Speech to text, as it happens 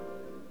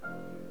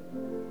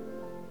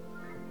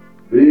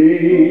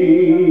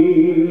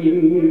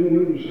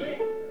waves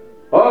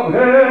of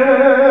heaven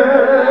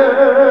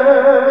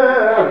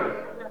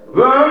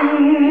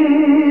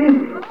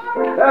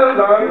as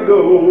I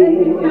go.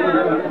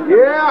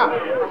 Yeah.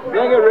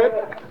 Sing it, Rick.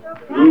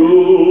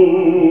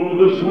 Through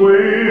this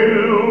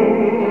wilderness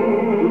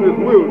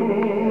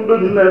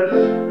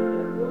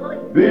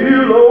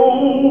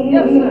below.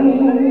 Yes, sir.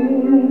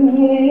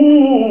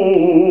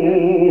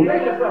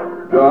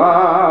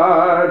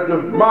 Guide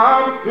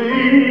my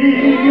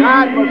feet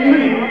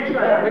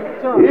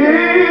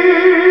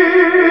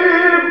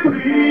in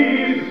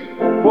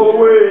peaceful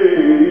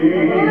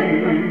ways.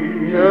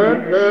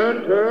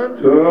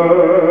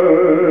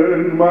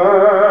 Turn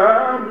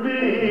my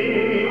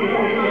midnight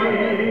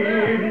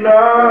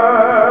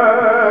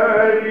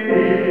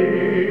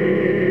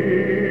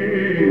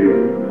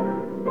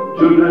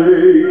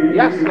today.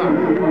 Yes, sir.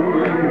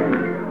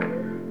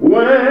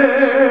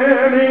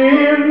 When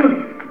in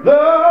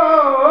the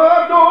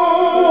darkness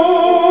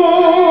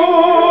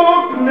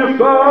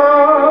I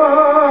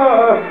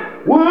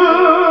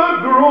would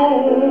grow.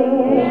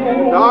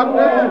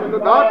 Darkness, the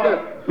darkness.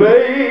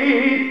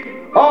 Faith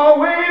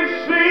always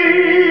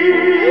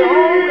sees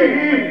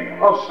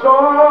a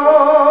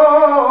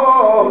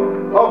star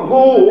of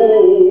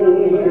gold.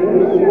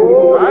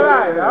 All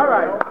right, all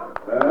right.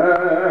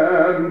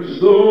 And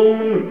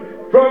soon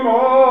from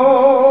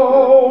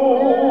all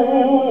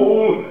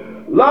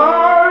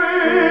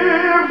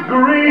life's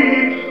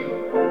griefs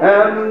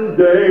and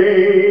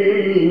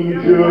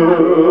danger,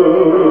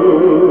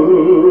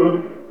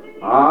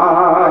 I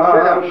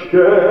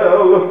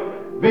shall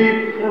be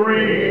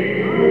free.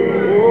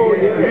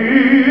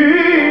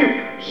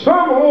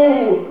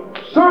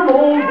 Some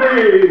old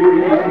day.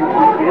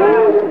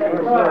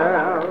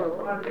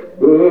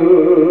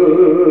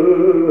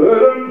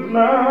 Burdens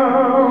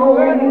now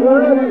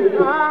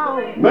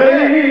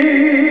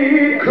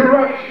may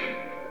crush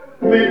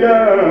me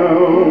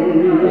down.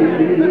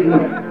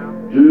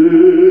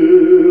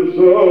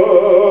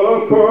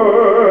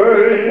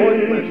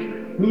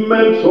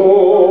 Disappointments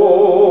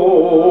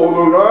all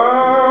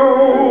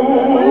around.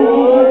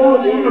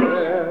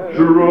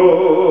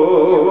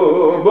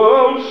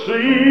 Trouble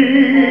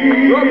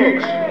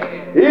seeks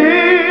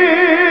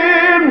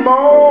in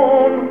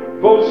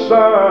mournful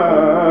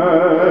sighs.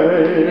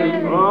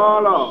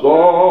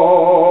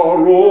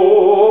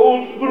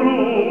 Sorrows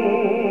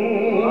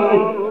through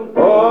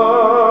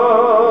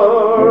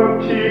are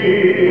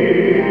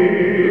tears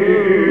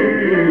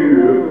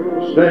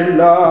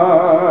stained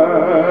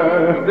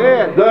eyes.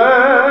 There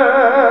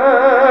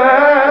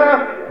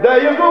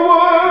is a world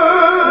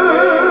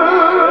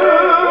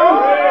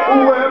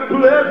where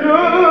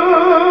pleasure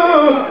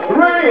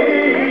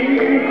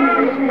reigns.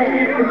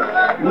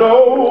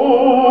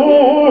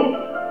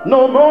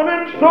 No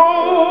morning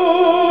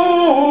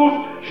souls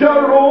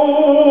shall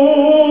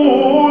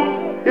roll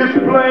its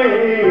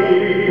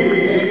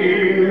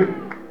plain,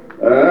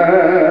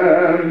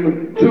 and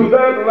to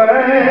that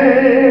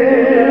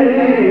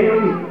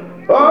land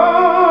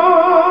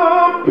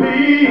of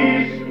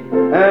peace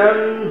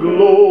and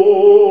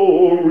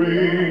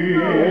glory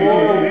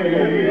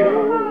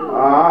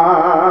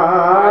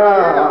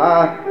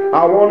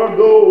I want to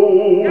go.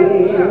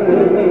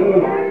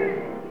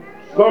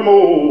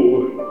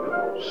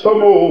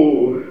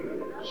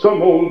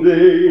 Some old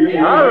day.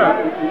 All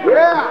right.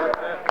 Yeah.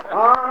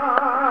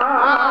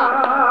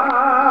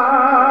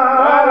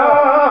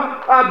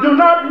 I do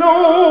not know.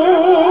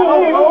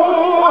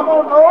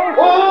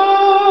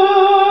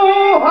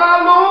 Oh,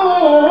 how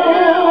long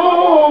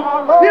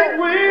it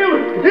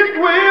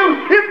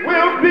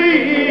will be.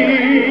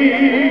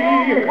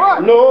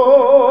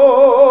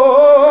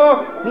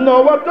 No,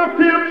 what the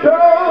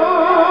future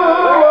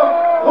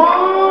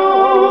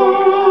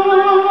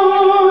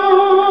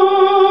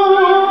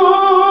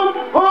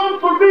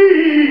holds for me.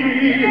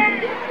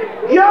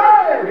 Yeah.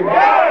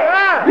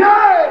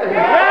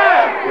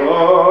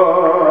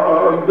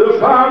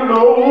 This I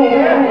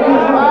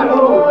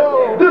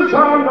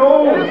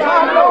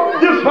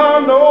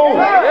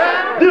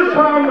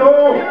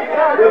know.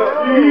 That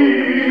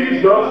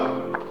Jesus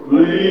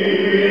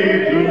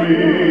leads me.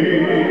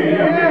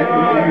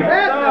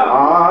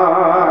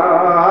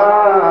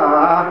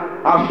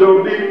 I shall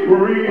be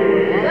free.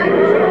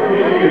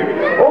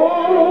 Oh,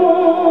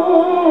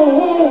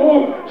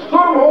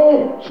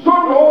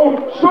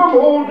 some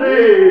old day.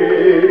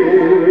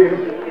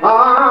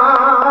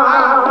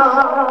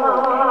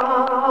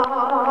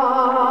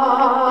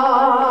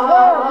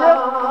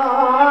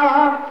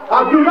 I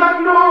do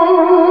not know.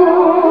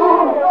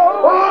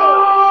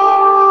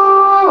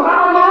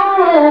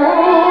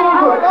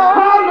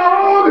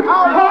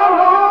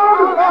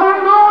 How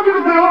long it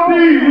will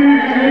be.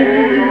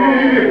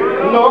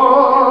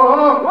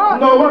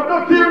 No, what the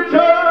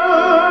future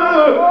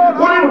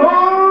will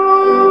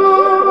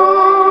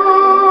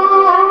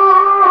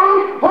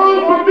hold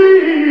for me.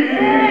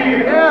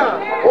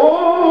 Oh,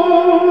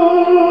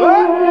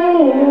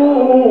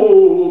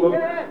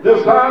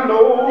 this I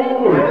know.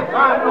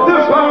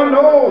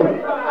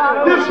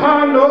 This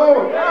I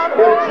know,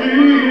 that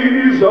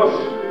Jesus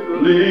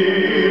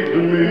leads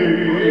me.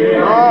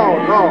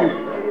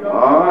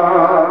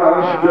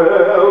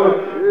 shall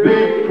be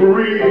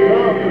free.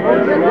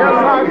 Yes,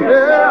 I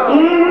shall.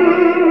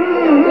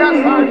 Yes,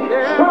 I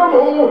shall.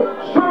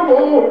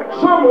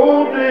 Some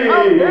old day.